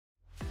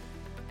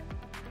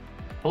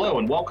Hello,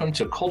 and welcome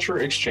to Culture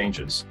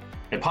Exchanges,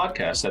 a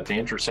podcast at the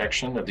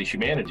intersection of the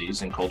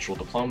humanities and cultural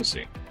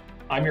diplomacy.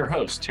 I'm your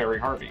host, Terry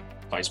Harvey,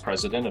 Vice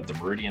President of the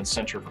Meridian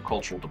Center for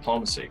Cultural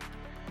Diplomacy.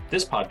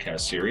 This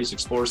podcast series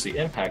explores the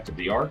impact of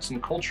the arts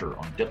and culture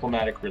on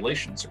diplomatic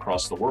relations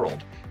across the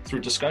world through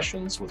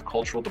discussions with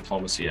cultural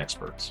diplomacy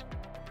experts.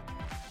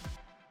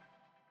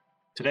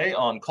 Today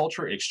on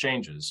Culture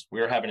Exchanges,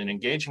 we are having an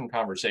engaging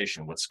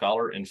conversation with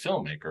scholar and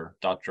filmmaker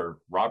Dr.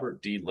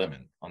 Robert D.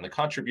 Lemon on the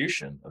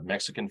contribution of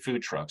Mexican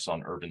food trucks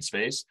on urban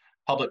space,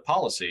 public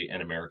policy,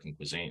 and American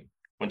cuisine.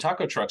 When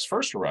taco trucks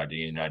first arrived in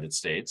the United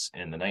States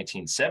in the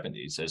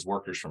 1970s as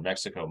workers from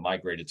Mexico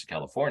migrated to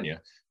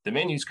California, the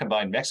menus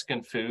combined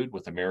Mexican food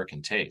with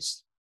American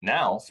taste.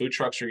 Now, food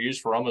trucks are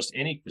used for almost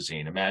any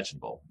cuisine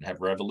imaginable and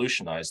have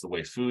revolutionized the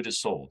way food is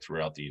sold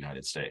throughout the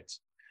United States.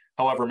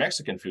 However,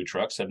 Mexican food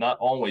trucks have not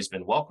always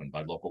been welcomed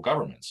by local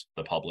governments,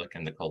 the public,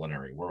 and the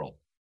culinary world.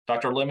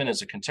 Dr. Lemon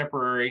is a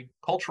contemporary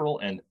cultural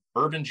and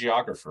urban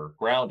geographer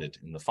grounded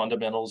in the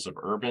fundamentals of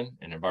urban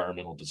and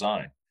environmental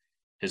design.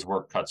 His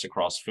work cuts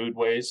across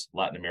foodways,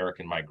 Latin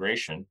American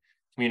migration,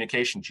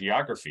 communication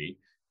geography,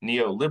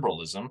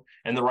 neoliberalism,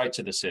 and the right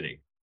to the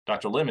city.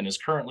 Dr. Lemon is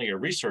currently a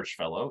research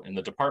fellow in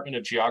the Department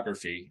of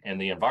Geography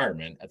and the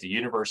Environment at the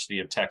University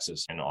of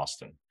Texas in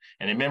Austin,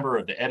 and a member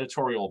of the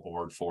editorial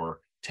board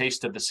for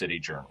Taste of the City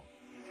Journal.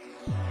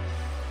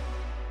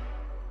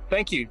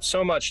 Thank you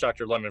so much,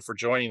 Dr. Lemon, for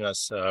joining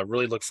us.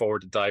 Really look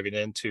forward to diving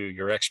into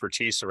your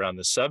expertise around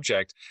this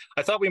subject.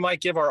 I thought we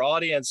might give our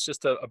audience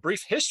just a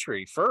brief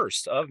history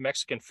first of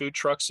Mexican food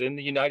trucks in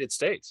the United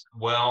States.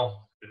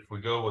 Well, if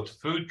we go with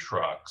food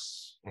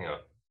trucks,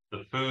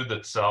 the food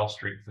that sells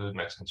street food,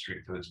 Mexican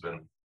street food, has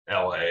been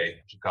LA,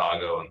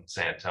 Chicago, and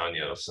San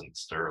Antonio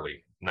since the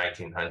early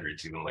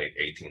 1900s, even late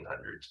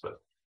 1800s. But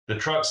the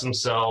trucks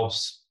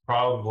themselves,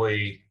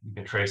 probably you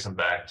can trace them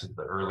back to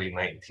the early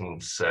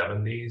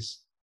 1970s.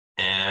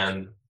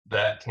 And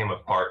that came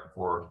apart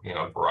for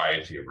a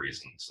variety of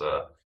reasons.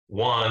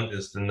 One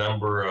is the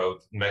number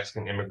of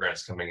Mexican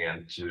immigrants coming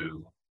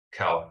into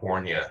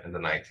California in the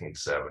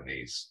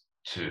 1970s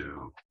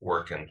to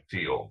work in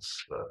fields,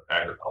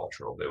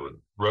 agricultural. They would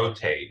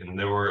rotate, and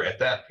they were, at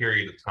that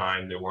period of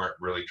time, they weren't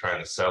really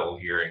trying to settle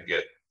here and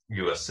get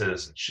U.S.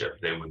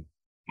 citizenship. They would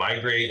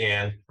migrate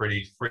in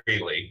pretty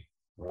freely,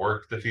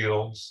 work the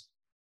fields,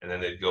 and then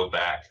they'd go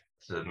back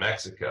to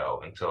Mexico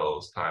until it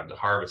was time to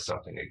harvest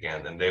something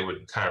again. And they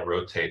would kind of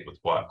rotate with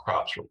what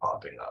crops were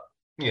popping up.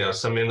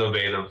 Some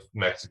innovative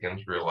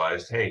Mexicans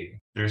realized, hey,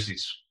 there's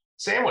these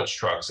sandwich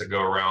trucks that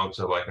go around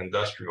to like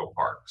industrial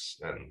parks,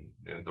 and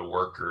the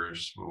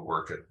workers who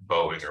work at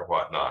Boeing or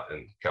whatnot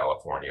in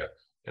California,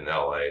 in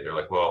LA, they're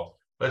like, well,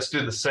 let's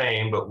do the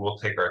same, but we'll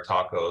take our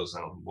tacos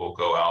and we'll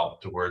go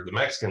out to where the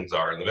Mexicans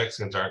are. And the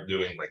Mexicans aren't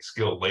doing like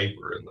skilled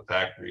labor in the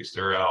factories.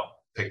 They're out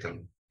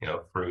picking,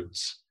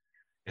 fruits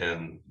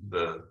in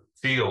the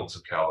fields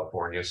of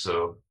California.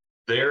 So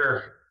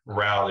their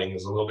routing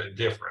is a little bit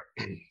different.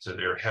 So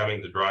they're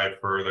having to drive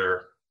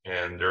further,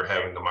 and they're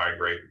having to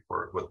migrate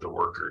with the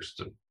workers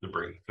to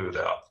bring food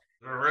out.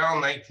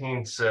 Around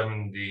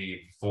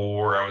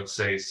 1974, I would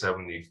say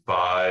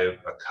 75,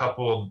 a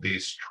couple of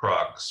these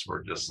trucks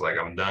were just like,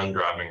 I'm done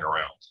driving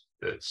around.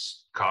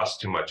 It's costs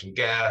too much in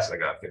gas. I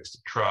got to fix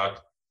the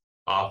truck.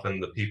 Often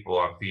the people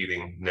I'm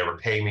feeding never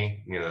pay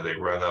me. They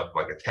run up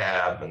like a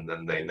tab and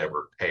then they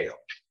never pay them.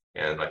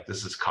 And like,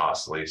 this is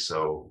costly.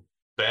 So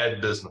bad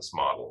business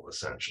model,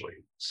 essentially.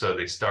 So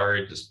they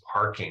started just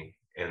parking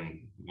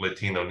in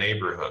Latino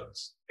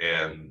neighborhoods.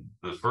 And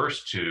the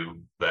first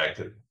two that I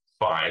could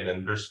find,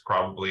 and there's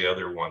probably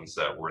other ones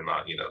that were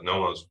not,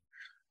 no one's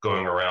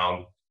going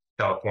around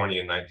California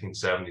in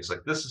 1970s.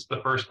 Like, this is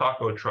the first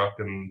taco truck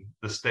and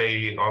the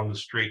stay on the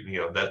street,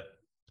 that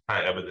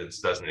kind of evidence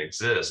doesn't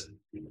exist.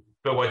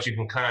 But what you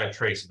can kind of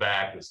trace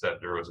back is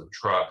that there was a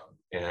truck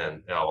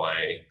in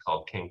LA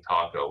called King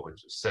Taco,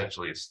 which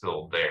essentially is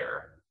still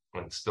there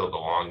and still the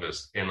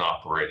longest in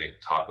operating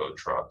taco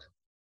truck.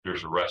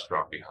 There's a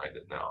restaurant behind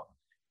it now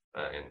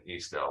in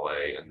East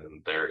LA. And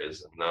then there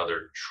is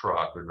another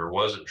truck, or there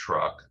was a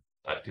truck.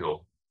 I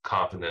feel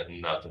confident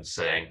enough in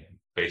saying,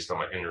 based on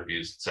my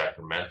interviews in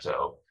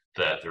Sacramento,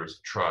 that there's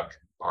a truck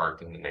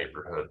parked in the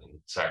neighborhood in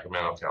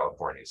Sacramento,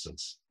 California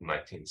since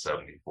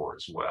 1974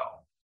 as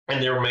well. And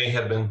there may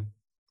have been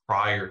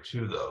prior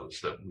to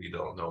those that we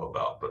don't know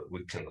about, but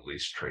we can at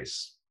least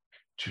trace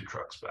two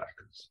trucks back.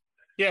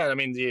 Yeah, I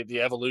mean, the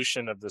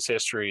evolution of this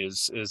history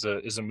is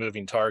a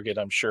moving target,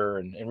 I'm sure,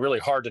 and really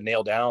hard to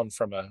nail down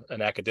from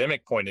an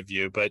academic point of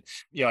view. But,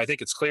 I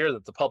think it's clear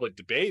that the public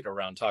debate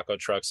around taco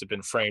trucks have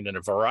been framed in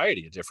a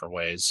variety of different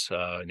ways.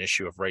 An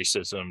issue of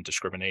racism,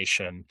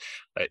 discrimination,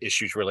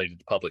 issues related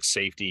to public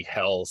safety,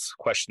 health,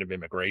 question of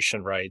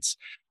immigration rights.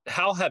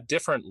 How have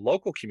different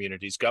local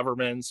communities,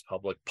 governments,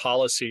 public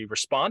policy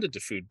responded to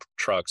food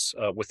trucks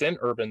within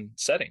urban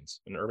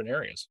settings, in urban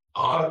areas?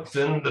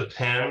 Often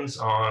depends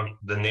on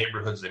the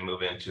neighborhoods they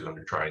move into and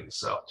they're trying to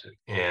sell to,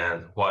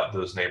 and what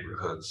those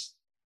neighborhoods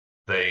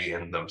they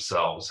and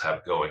themselves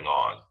have going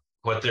on,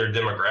 what their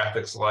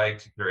demographics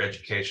like, their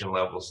education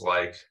levels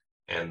like,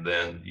 and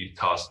then you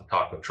toss the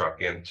taco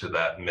truck into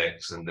that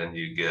mix, and then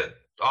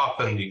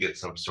often you get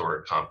some sort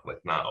of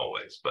conflict, not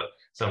always, but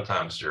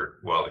sometimes they're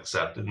well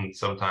accepted, and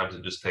sometimes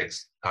it just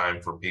takes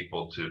time for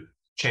people to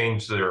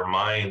change their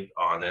mind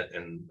on it.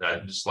 And I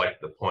just like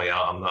to point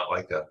out, I'm not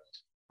like a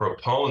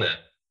proponent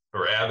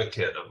or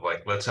advocate of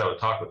like, let's have a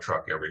taco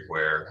truck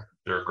everywhere.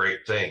 They're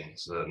great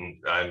things. And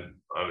I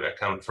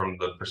come from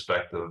the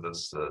perspective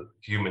as the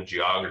human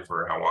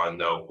geographer. I want to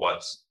know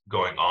what's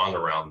going on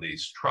around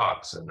these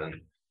trucks.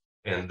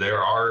 And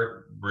there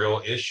are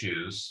real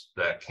issues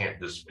that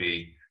can't just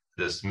be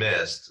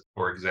dismissed.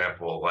 For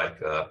example, like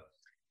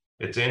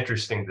it's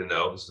interesting to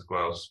know, this is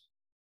when I was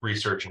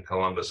researching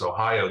Columbus,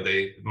 Ohio,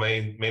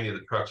 many of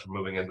the trucks were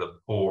moving into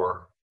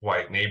poor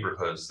white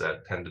neighborhoods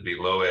that tend to be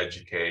low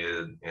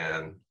educated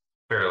and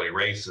fairly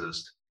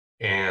racist.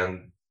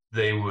 And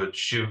they would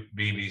shoot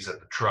BBs at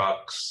the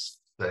trucks.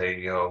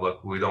 They,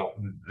 look,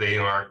 they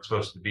aren't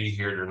supposed to be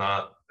here. They're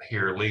not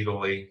here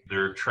legally.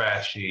 They're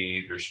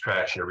trashy. There's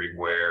trash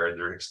everywhere.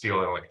 They're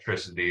stealing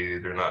electricity.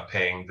 They're not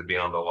paying to be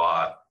on the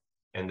lot.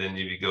 And then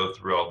if you go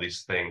through all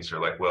these things,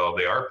 they're like, well,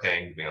 they are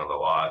paying to be on the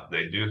lot.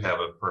 They do have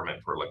a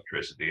permit for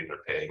electricity, and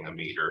they're paying a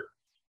meter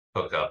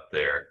hookup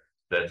there,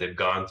 that they've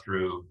gone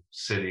through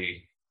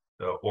city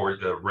or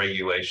the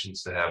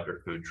regulations to have their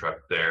food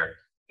truck there,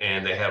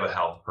 and they have a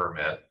health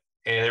permit,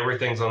 and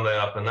everything's on the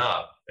up and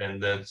up.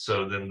 And then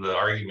the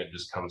argument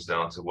just comes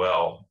down to,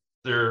 well,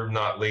 they're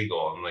not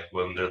legal. And like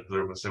when they're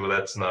going to say, well,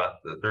 that's not,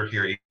 they're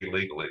here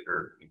illegally,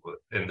 or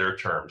in their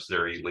terms,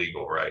 they're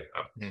illegal, right?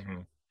 Mm-hmm.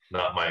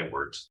 Not my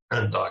words.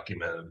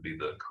 Undocumented would be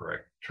the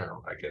correct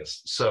term, I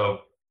guess. So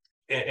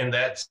in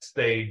that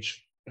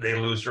stage, they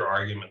lose their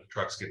argument. The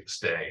trucks get to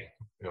stay,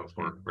 for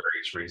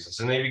various reasons.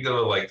 And then you go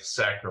to like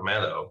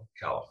Sacramento,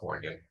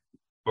 California,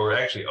 or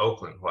actually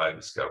Oakland, what I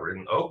discovered.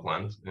 In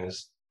Oakland,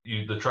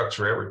 the trucks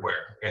are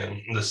everywhere,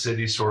 and the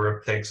city sort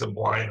of takes a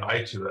blind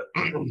eye to it.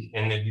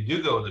 And if you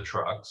do go to the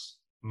trucks,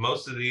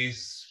 most of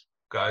these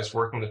guys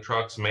working the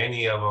trucks,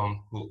 many of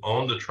them who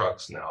own the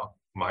trucks now,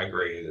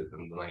 migrated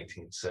in the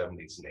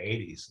 1970s and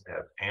 80s and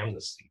have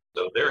amnesty.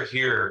 So they're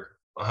here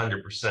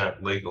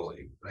 100%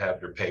 legally, have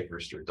their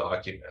papers, they're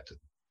documented.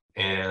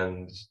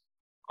 And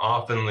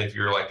often if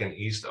you're like in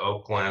East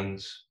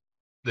Oakland,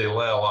 they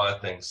let a lot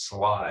of things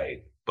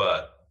slide.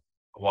 But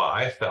what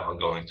I found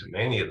going to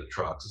many of the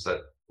trucks is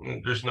that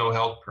there's no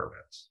health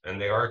permits,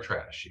 and they are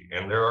trashy,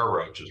 and there are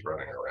roaches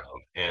running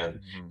around, and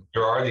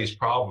there are these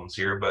problems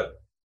here, but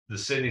the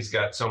city's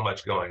got so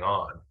much going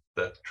on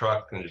that the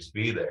truck can just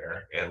be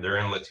there, and they're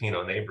in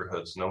Latino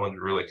neighborhoods. No one's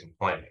really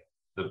complaining.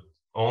 The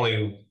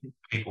only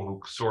people who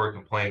sort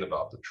of complain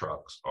about the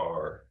trucks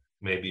are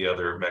maybe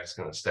other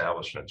Mexican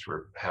establishments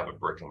who have a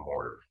brick and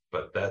mortar,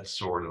 but that's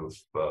sort of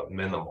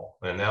minimal.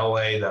 In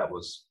LA, that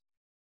was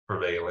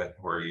prevalent,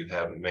 where you'd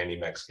have many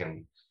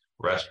Mexican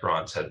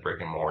restaurants had brick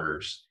and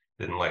mortars,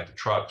 didn't like the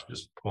trucks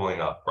just pulling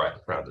up right in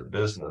front of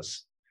their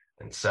business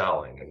and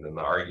selling. And then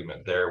the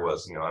argument there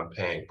was, I'm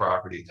paying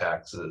property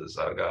taxes,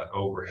 I've got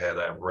overhead,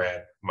 I have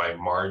rent, my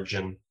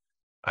margin,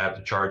 I have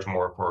to charge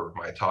more for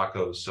my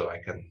tacos so I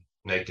can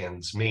make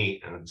ends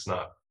meet. And it's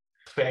not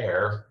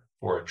fair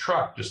for a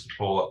truck just to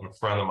pull up in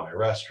front of my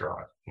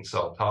restaurant and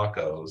sell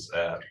tacos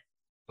at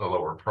a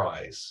lower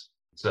price.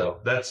 So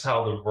that's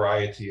how the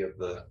variety of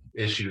the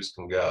issues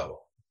can go.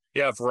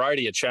 Yeah, a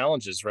variety of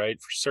challenges,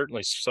 right? For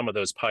certainly some of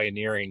those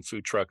pioneering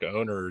food truck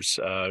owners,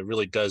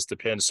 really does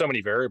depend so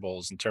many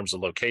variables in terms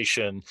of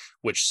location,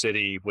 which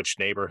city, which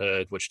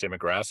neighborhood, which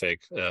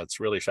demographic.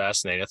 It's really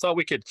fascinating. I thought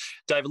we could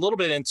dive a little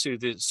bit into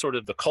the sort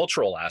of the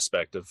cultural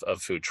aspect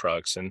of food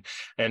trucks,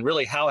 and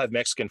really how have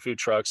Mexican food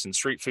trucks and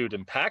street food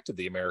impacted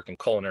the American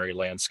culinary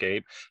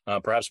landscape?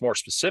 Perhaps more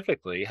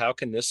specifically, how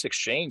can this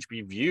exchange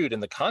be viewed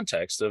in the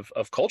context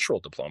of cultural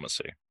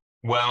diplomacy?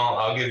 Well,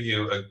 I'll give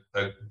you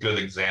a good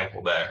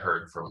example that I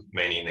heard from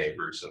many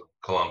neighbors of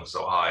Columbus,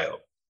 Ohio.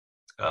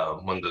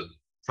 When the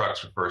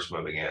trucks were first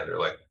moving in, they're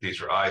like, these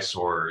are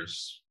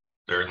eyesores.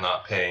 They're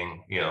not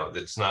paying,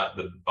 it's not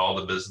all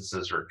the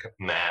businesses are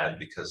mad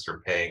because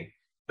they're paying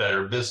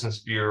Better Business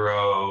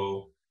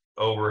Bureau,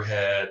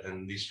 overhead,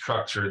 and these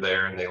trucks are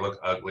there and they look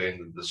ugly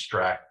and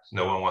distract.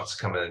 No one wants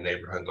to come in the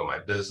neighborhood and go, my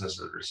business,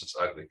 there's this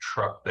ugly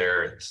truck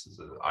there. It's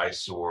an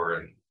eyesore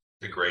and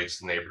degrades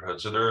the neighborhood.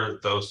 So there are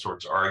those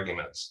sorts of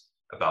arguments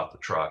about the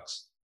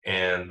trucks.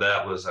 And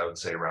that was, I would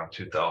say, around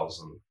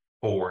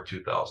 2004,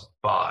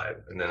 2005.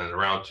 And then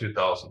around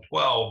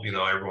 2012,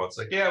 everyone's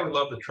like, yeah, we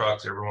love the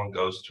trucks. Everyone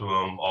goes to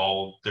them,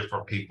 all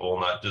different people,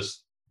 not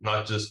just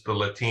the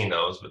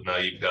Latinos, but now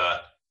you've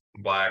got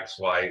blacks,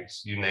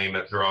 whites, you name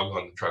it, they're all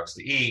going to trucks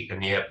to eat.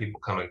 And you have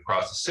people coming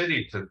across the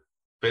city to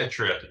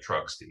venture at the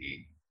trucks to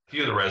eat. A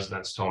few of the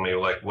residents told me,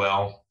 like,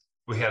 well,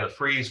 we had a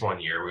freeze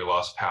one year, we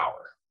lost power.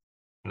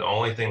 And the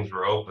only things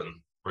were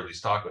open were these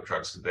taco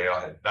trucks because they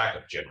all had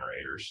backup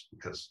generators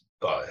because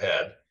thought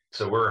ahead.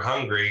 So we're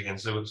hungry.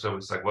 And so it's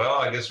like, well,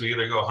 I guess we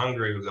either go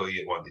hungry or we go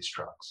eat one of these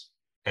trucks.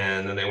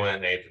 And then they went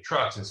and ate the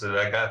trucks. And so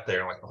I got there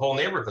and like the whole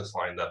neighborhood's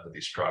lined up with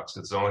these trucks.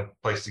 It's the only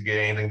place to get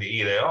anything to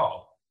eat at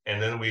all.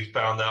 And then we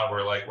found out,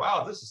 we're like,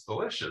 wow, this is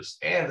delicious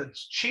and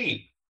it's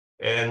cheap.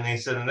 And he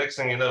said, the next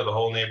thing you know, the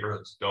whole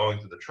neighborhood's going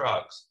to the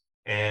trucks.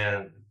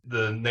 And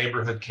the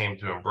neighborhood came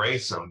to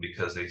embrace them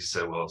because they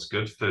said, well, it's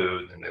good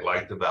food and they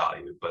like the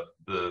value. But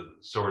the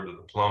sort of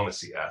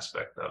diplomacy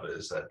aspect of it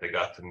is that they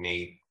got to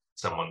meet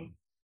someone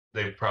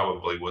they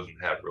probably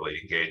wouldn't have really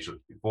engaged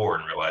with before,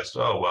 and realized,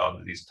 oh,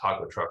 well, these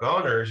taco truck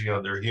owners,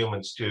 they're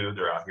humans too.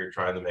 They're out here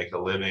trying to make a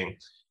living.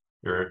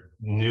 They're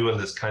new in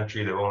this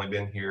country. They've only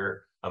been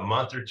here a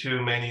month or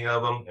two, many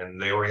of them, and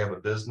they already have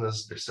a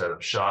business. They set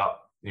up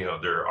shop.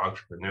 They're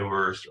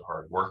entrepreneurs, they're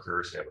hard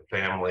workers, they have a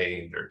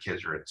family, their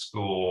kids are in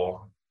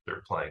school,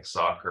 they're playing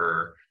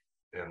soccer,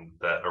 and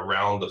that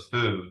around the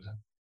food,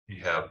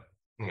 you have,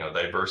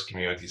 diverse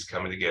communities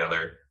coming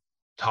together,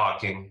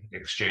 talking,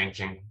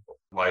 exchanging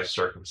life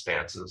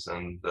circumstances,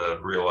 and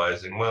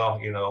realizing, well,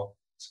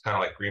 it's kind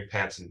of like green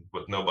pants and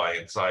with nobody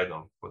inside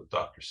them with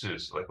Dr.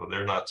 Seuss. Like, well,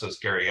 they're not so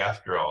scary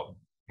after all,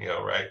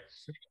 right?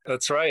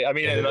 That's right. I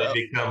mean, And then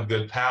they become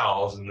good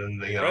pals, and then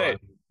right.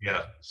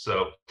 Yeah.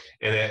 So,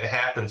 and it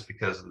happens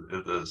because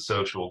of the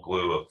social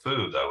glue of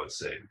food, I would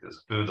say,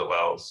 because food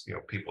allows,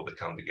 people to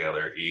come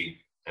together, eat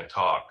and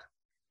talk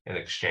and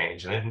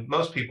exchange. And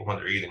most people, when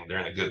they're eating, they're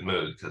in a good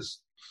mood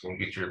because you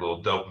get your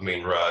little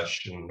dopamine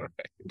rush and,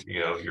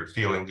 you're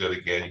feeling good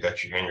again. You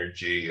got your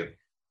energy and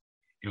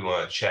you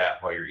want to chat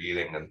while you're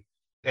eating.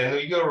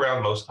 And you go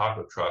around most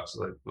taco trucks,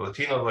 like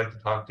Latinos like to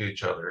talk to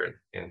each other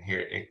and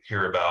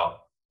hear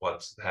about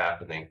what's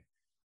happening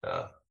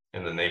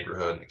in the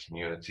neighborhood and the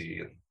community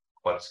and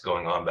what's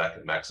going on back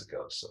in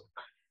Mexico. So,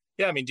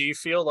 yeah, I mean, do you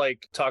feel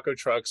like taco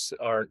trucks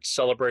aren't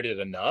celebrated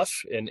enough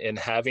in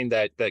having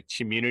that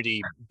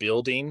community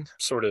building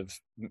sort of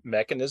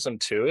mechanism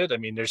to it? I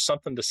mean, there's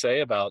something to say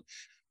about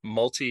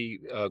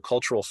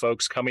multicultural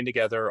folks coming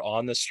together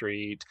on the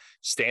street,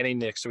 standing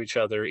next to each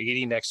other,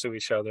 eating next to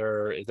each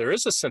other. There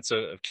is a sense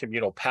of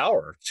communal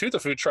power to the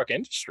food truck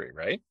industry,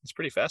 right? It's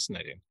pretty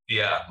fascinating.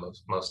 Yeah,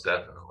 most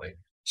definitely.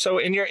 So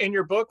in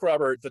your book,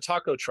 Robert, The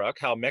Taco Truck,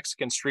 How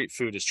Mexican Street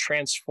Food is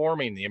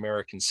Transforming the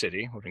American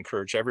City, I would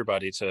encourage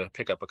everybody to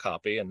pick up a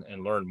copy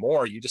and learn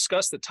more. You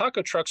discuss that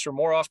taco trucks are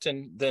more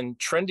often than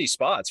trendy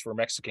spots for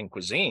Mexican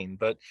cuisine,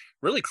 but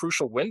really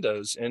crucial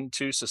windows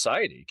into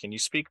society. Can you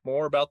speak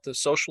more about the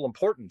social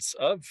importance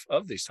of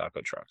these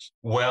taco trucks?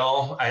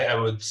 Well, I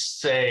would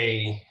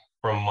say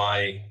from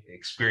my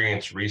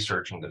experience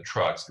researching the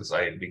trucks, because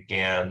I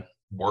began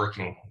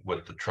working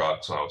with the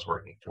trucks when I was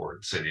working for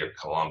the city of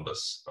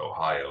Columbus,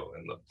 Ohio,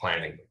 in the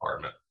planning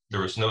department.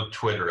 There was no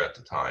Twitter at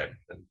the time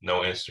and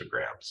no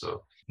Instagram.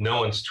 So no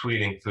one's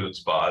tweeting food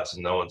spots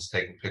and no one's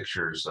taking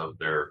pictures of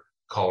their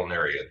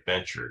culinary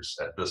adventures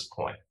at this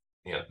point.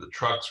 The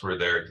trucks were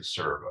there to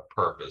serve a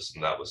purpose,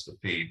 and that was to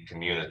feed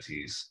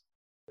communities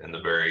in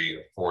a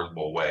very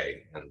affordable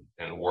way,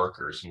 and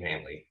workers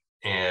mainly.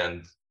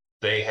 And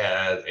they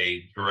had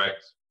a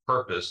direct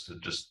purpose to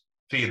just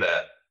feed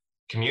that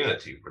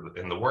community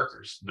and the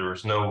workers. There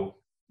was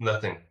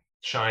nothing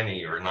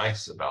shiny or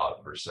nice about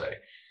it per se.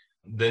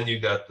 Then you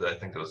got I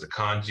think it was the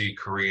Kanji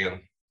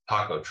Korean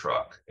taco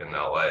truck in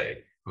LA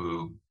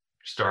who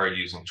started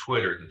using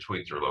Twitter to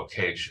tweet their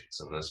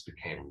locations, and this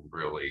became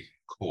really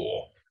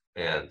cool.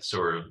 And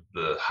sort of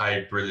the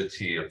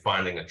hybridity of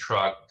finding a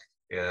truck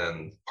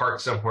and park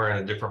somewhere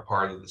in a different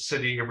part of the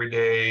city every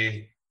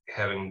day,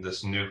 having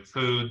this new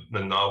food,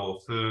 the novel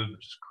food,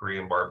 which is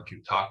Korean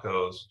barbecue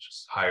tacos, which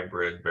is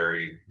hybrid,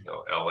 very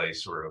LA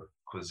sort of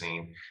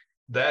cuisine.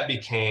 That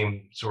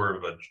became sort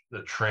of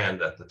the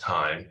trend at the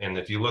time. And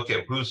if you look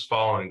at who's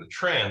following the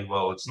trend,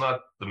 well, it's not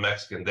the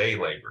Mexican day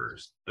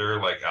laborers.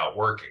 They're like out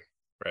working.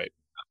 Right.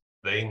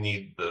 They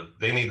need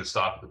to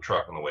stop at the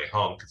truck on the way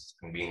home because it's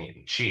convenient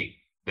and cheap.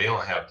 They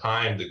don't have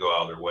time to go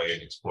out of their way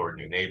and explore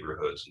new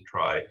neighborhoods and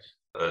try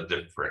a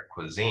different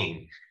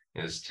cuisine.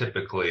 It's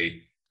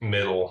typically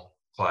middle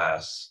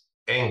class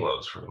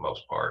Anglos for the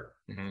most part,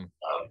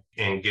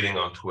 and getting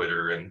on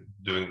Twitter and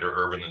doing their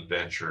urban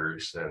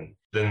adventures. And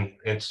then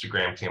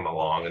Instagram came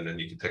along, and then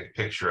you can take a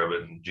picture of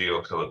it and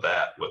geocode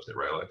that with it,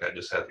 right? Like, I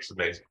just had this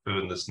amazing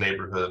food in this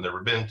neighborhood I've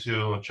never been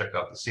to, and check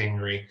out the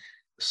scenery.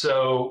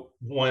 So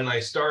when I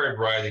started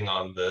writing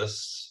on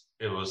this,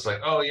 it was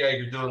like, oh yeah,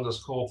 you're doing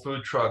those cool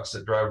food trucks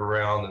that drive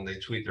around and they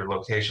tweet their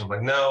location. I'm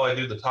like, no, I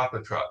do the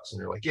taco trucks.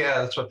 And they're like,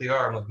 yeah, that's what they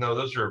are. I'm like, no,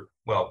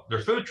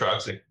 they're food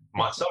trucks.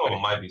 Some of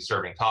them might be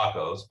serving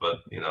tacos, but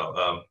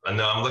and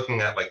now I'm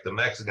looking at like the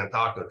Mexican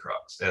taco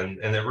trucks, and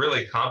it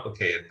really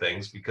complicated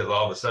things because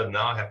all of a sudden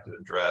now I have to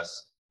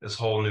address this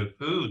whole new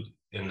food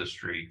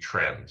industry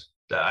trend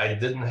that I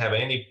didn't have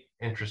any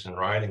interest in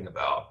writing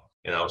about,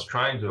 and I was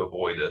trying to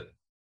avoid it,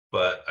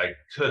 but I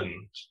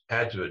couldn't,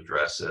 had to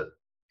address it.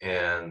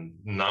 And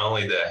not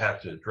only did I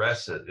have to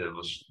address it, it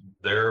was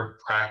their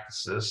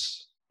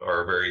practices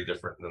are very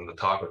different than the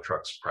taco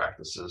trucks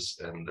practices,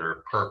 and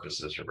their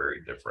purposes are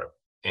very different.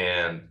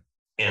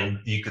 And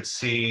you could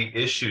see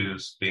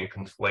issues being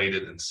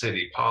conflated in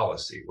city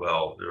policy.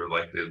 Well, they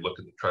look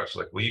at the trucks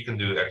like, well, you can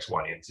do X,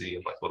 Y, and Z.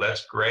 I'm like, well,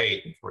 that's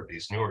great for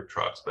these newer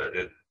trucks, but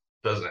it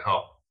doesn't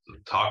help the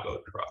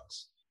taco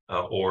trucks.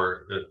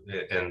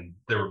 and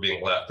they were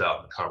being left out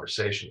in the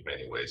conversation in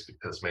many ways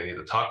because many of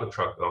the taco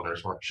truck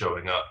owners weren't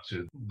showing up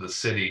to the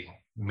city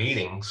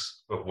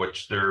meetings of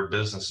which their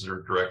businesses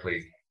are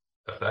directly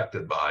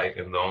affected by,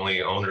 and the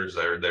only owners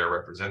that are there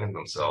representing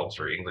themselves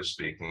are English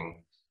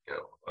speaking,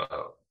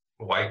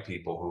 white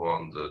people who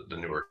own the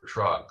newer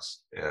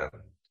trucks, and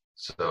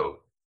so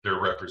their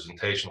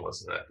representation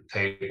wasn't at the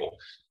table.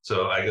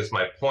 So I guess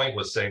my point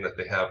was saying that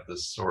they have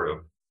this sort of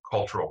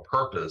cultural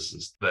purpose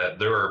is that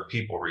there are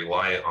people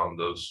reliant on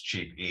those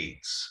cheap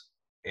eats.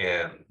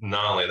 And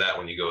not only that,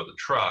 when you go to the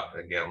truck,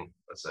 again,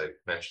 as I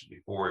mentioned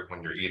before,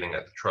 when you're eating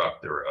at the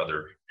truck, there are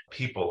other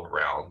people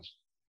around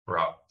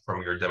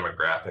from your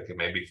demographic and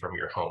maybe from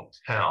your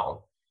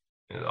hometown.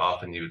 And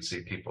often you would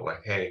see people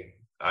like, hey,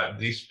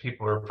 these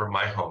people are from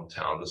my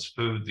hometown. This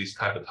food, these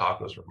type of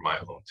tacos are from my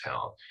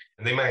hometown.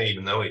 And they might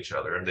even know each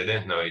other. And they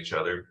didn't know each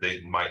other.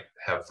 They might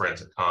have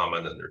friends in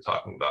common and they're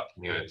talking about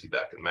community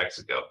back in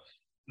Mexico.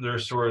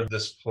 There's sort of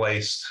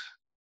displaced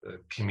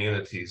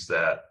communities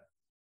that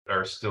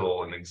are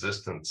still in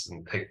existence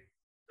and take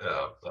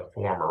a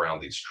form around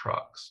these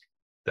trucks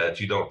that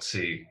you don't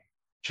see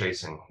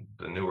chasing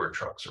the newer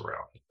trucks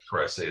around. That's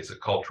where I say it's a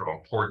cultural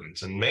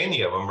importance. And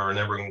many of them are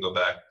never going to go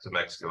back to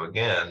Mexico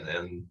again.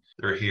 And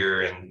they're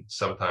here, and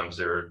sometimes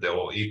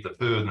they'll eat the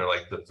food, and they're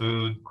like, the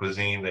food,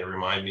 cuisine, they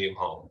remind me of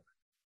home,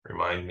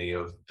 remind me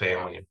of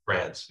family and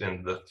friends.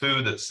 And the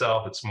food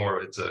itself, it's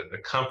a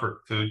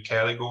comfort food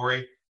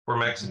category for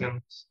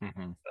Mexicans,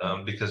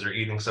 because they're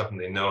eating something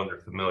they know and they're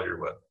familiar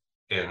with.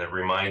 And it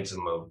reminds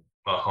them of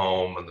a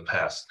home and the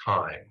past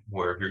time,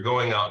 where if you're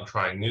going out and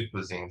trying new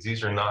cuisines,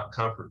 these are not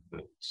comfort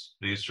foods.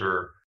 These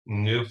are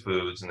new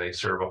foods, and they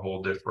serve a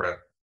whole different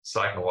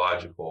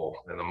psychological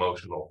and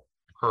emotional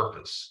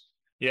purpose.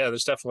 Yeah,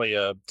 there's definitely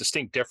a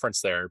distinct difference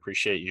there. I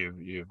appreciate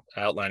you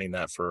outlining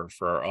that for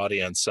our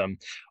audience.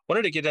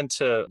 Wanted to get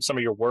into some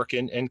of your work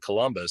in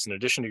Columbus. In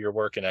addition to your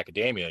work in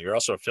academia, you're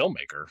also a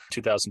filmmaker.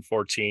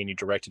 2014, you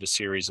directed a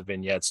series of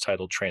vignettes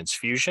titled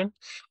Transfusion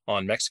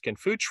on Mexican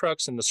food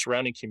trucks in the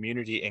surrounding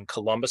community in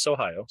Columbus,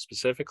 Ohio,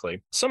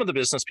 specifically. Some of the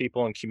business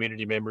people and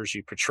community members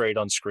you portrayed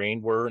on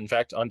screen were, in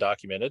fact,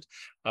 undocumented.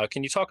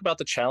 Can you talk about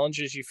the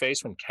challenges you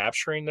face when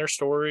capturing their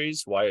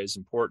stories, why it's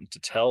important to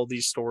tell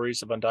these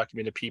stories of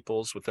undocumented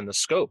peoples within the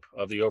scope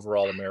of the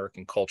overall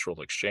American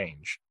cultural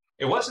exchange?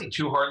 It wasn't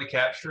too hard to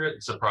capture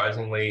it.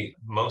 Surprisingly,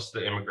 most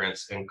of the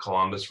immigrants in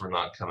Columbus were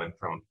not coming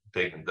from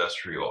big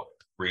industrial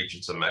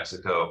regions of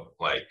Mexico,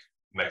 like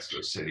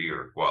Mexico City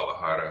or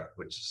Guadalajara,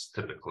 which is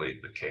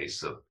typically the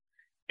case of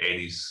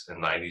 80s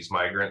and 90s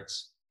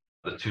migrants.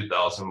 The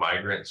 2000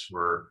 migrants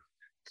were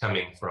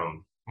coming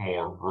from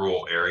more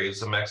rural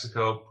areas of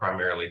Mexico,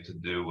 primarily to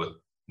do with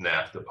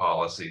NAFTA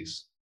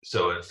policies.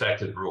 So it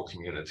affected rural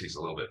communities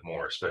a little bit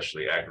more,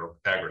 especially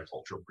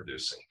agricultural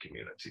producing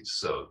communities.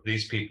 So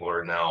these people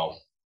are now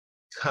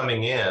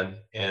coming in,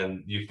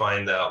 and you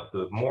find out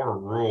the more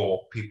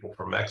rural people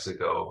from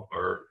Mexico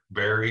are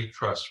very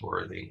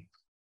trustworthy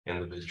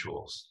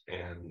individuals,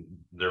 and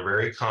they're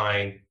very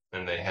kind,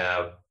 and they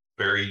have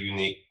very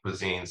unique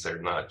cuisines. They're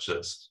not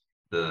just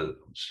the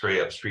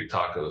straight up street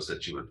tacos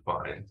that you would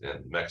find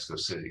in Mexico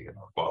City and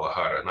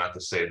Guadalajara. Not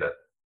to say that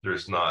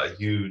there's not a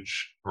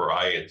huge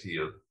variety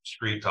of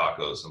street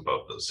tacos in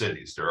both those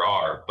cities. There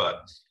are,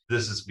 but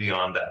this is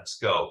beyond that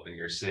scope. And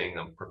you're seeing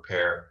them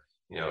prepare,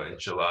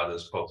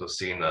 enchiladas,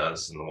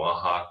 potosinas, and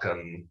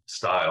Oaxacan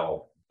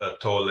style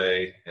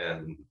atole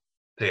and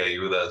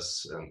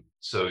tlayudas. And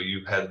so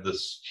you've had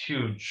this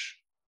huge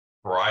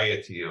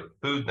variety of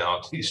food now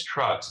to these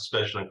trucks,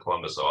 especially in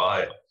Columbus,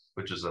 Ohio,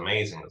 which is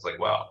amazing. It's like,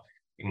 wow,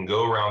 you can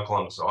go around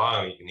Columbus,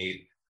 Ohio, you can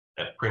eat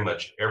at pretty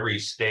much every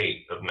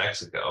state of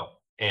Mexico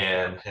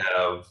and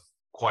have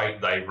quite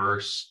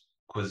diverse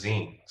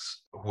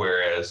cuisines.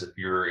 Whereas if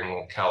you're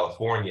in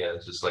California,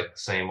 it's just like the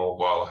same old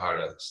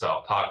Guadalajara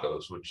style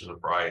tacos, which is a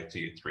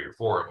variety of 3 or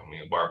 4 of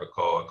them,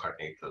 barbacoa,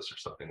 carnitas, or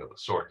something of the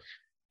sort.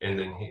 And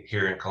then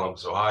here in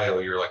Columbus, Ohio,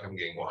 you're like, I'm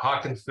getting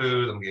Oaxacan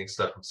food, I'm getting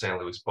stuff from San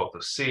Luis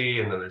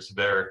Potosí, and then there's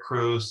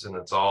Veracruz, and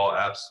it's all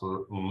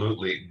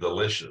absolutely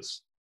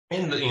delicious.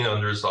 And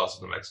there's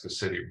also the Mexico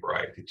City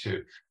variety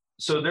too.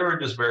 So they were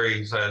just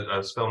I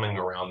was filming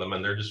around them,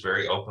 and they're just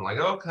very open, like,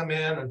 oh, come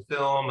in and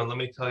film, and let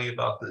me tell you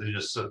about they're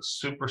just so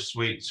super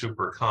sweet,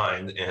 super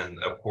kind.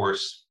 And of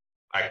course,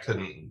 I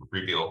couldn't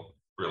reveal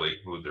really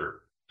who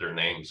their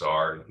names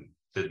are, and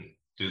didn't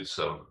do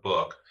so in the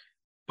book,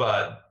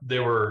 but they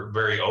were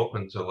very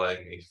open to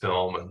letting me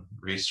film and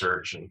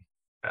research and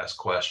ask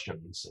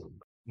questions. And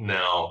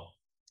now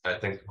I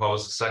think, what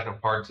was the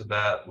second part to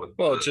that?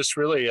 Just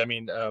really, I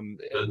mean,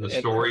 the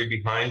story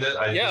behind it.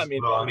 I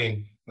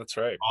mean, that's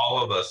right.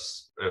 All of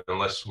us,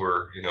 unless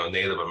we're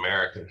Native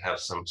American, have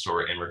some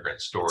sort of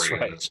immigrant story,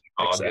 right. And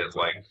all get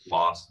like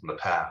lost in the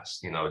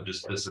past. It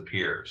just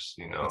disappears.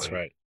 That's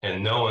right.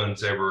 And no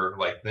one's ever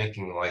like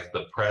thinking like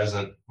the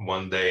present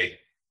one day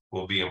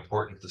will be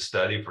important to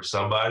study for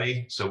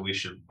somebody, so we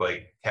should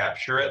like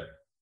capture it.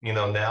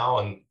 Now.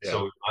 And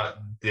so we're not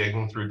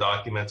digging through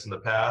documents in the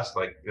past,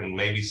 and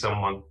maybe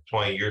someone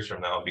 20 years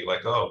from now will be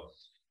like, oh,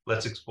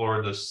 let's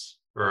explore this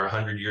or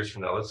 100 years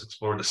from now, let's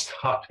explore this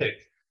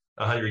topic.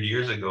 100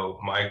 years ago,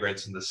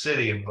 migrants in the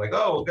city, and like,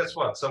 oh, well, guess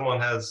what?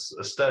 Someone has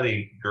a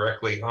study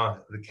directly on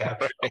it, the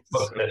capture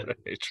of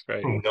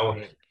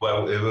it.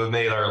 Well, it would have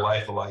made our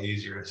life a lot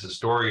easier as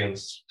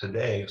historians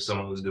today if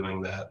someone was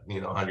doing that,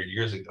 100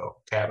 years ago,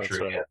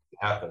 capturing it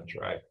happens,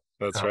 right?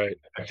 That's right.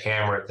 A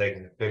camera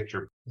taking a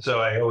picture. So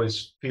I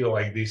always feel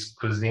like these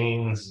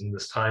cuisines in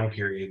this time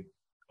period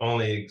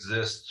only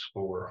exist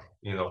for,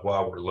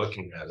 while we're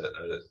looking at it.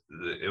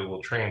 It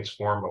will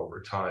transform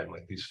over time.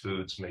 Like these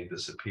foods may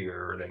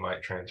disappear, or they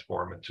might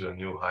transform into a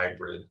new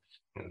hybrid.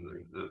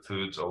 And the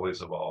food's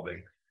always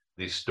evolving.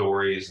 These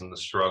stories and the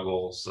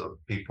struggles of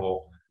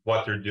people,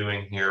 what they're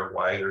doing here,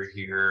 why they're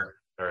here,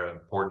 are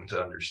important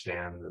to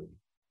understand.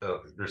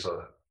 There's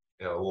a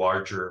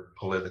larger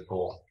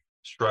political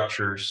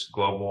structures,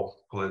 global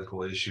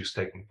political issues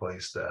taking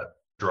place that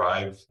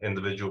drive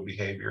individual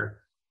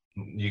behavior.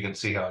 You can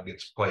see how it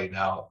gets played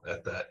out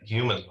at that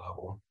human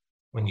level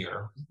when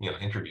you're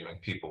interviewing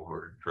people who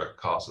are direct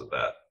cause of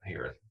that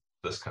here in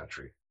this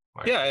country.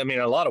 Yeah, I mean,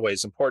 in a lot of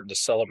ways, important to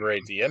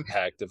celebrate the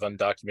impact of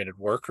undocumented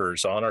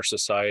workers on our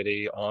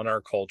society, on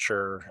our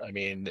culture. I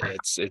mean,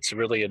 it's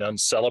really an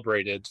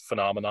uncelebrated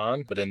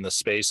phenomenon, but in the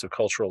space of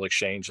cultural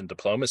exchange and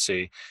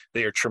diplomacy,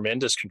 they are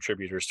tremendous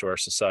contributors to our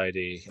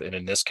society, and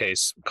in this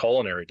case,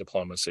 culinary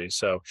diplomacy.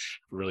 So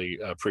really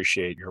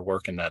appreciate your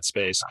work in that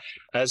space.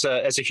 As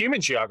a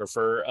human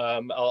geographer,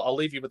 I'll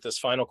leave you with this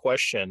final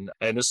question,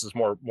 and this is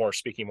more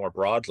speaking more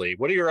broadly.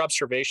 What are your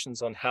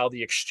observations on how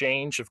the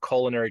exchange of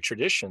culinary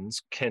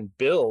traditions can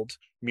build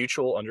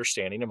mutual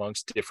understanding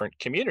amongst different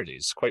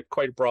communities?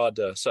 Quite broad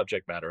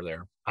subject matter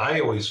there. I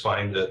always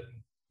find it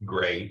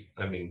great.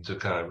 I mean, to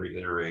kind of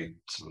reiterate,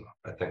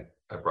 I think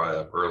I brought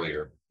up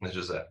earlier, it's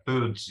just that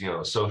food's,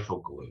 a social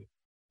glue,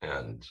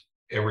 and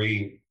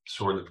every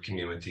sort of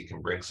community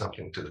can bring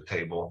something to the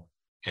table.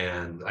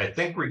 And I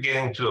think we're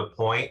getting to a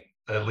point,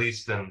 at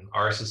least in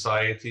our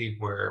society,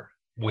 where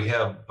we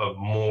have a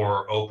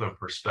more open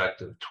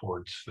perspective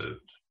towards food,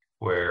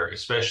 where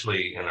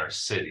especially in our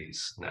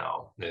cities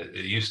now,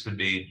 it used to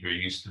be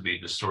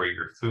just sort of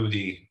your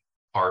foodie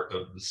part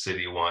of the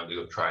city wanting to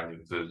go try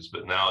new foods.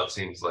 But now it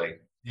seems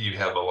like you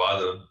have a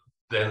lot of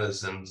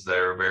denizens that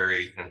are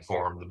very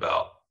informed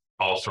about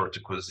all sorts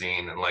of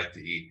cuisine and like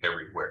to eat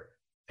everywhere.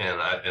 And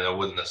I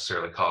wouldn't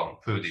necessarily call them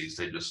foodies.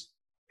 They just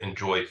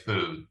enjoy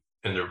food,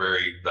 and they're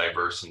very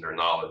diverse in their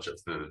knowledge of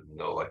food.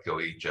 Like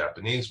they'll eat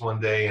Japanese one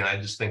day. And I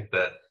just think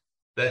that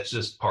that's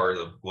just part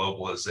of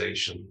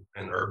globalization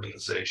and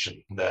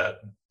urbanization, that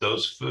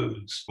those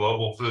foods,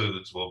 global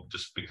foods, will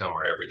just become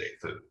our everyday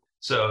food.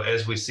 So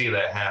as we see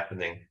that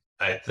happening,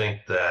 I think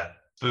that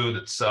food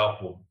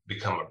itself will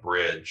become a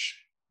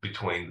bridge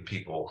between the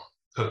people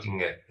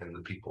cooking it and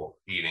the people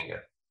eating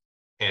it,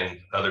 and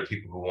other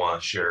people who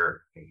want to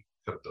share and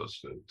cook those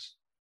foods.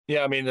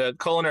 Yeah, I mean, the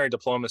culinary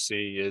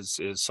diplomacy is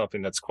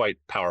something that's quite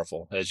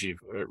powerful, as you've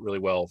really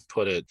well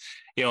put it.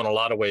 In a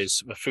lot of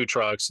ways, food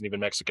trucks and even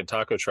Mexican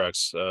taco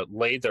trucks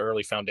laid the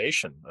early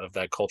foundation of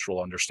that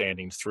cultural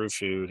understanding through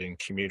food and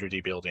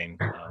community building.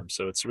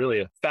 So it's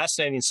really a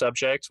fascinating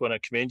subject. I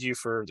want to commend you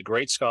for the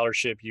great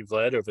scholarship you've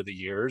led over the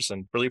years,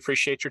 and really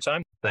appreciate your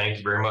time. Thank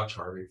you very much,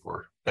 Harvey,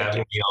 for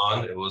having me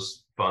on. It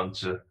was fun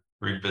to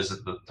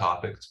revisit the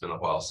topic. It's been a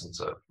while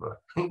since I've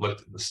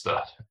looked at this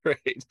stuff.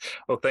 Great.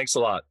 Well, thanks a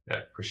lot.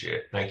 Yeah, appreciate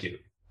it. Thank you.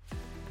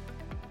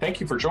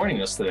 Thank you for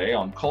joining us today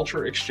on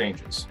Culture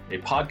Exchanges, a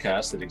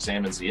podcast that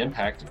examines the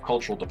impact of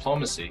cultural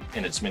diplomacy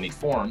in its many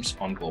forms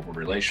on global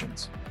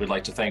relations. We'd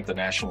like to thank the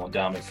National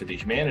Endowment for the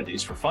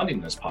Humanities for funding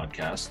this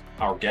podcast,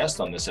 our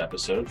guest on this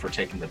episode for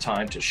taking the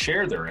time to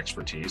share their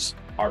expertise,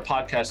 our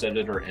podcast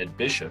editor, Ed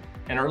Bishop,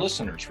 and our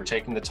listeners for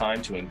taking the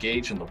time to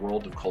engage in the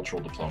world of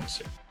cultural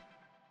diplomacy.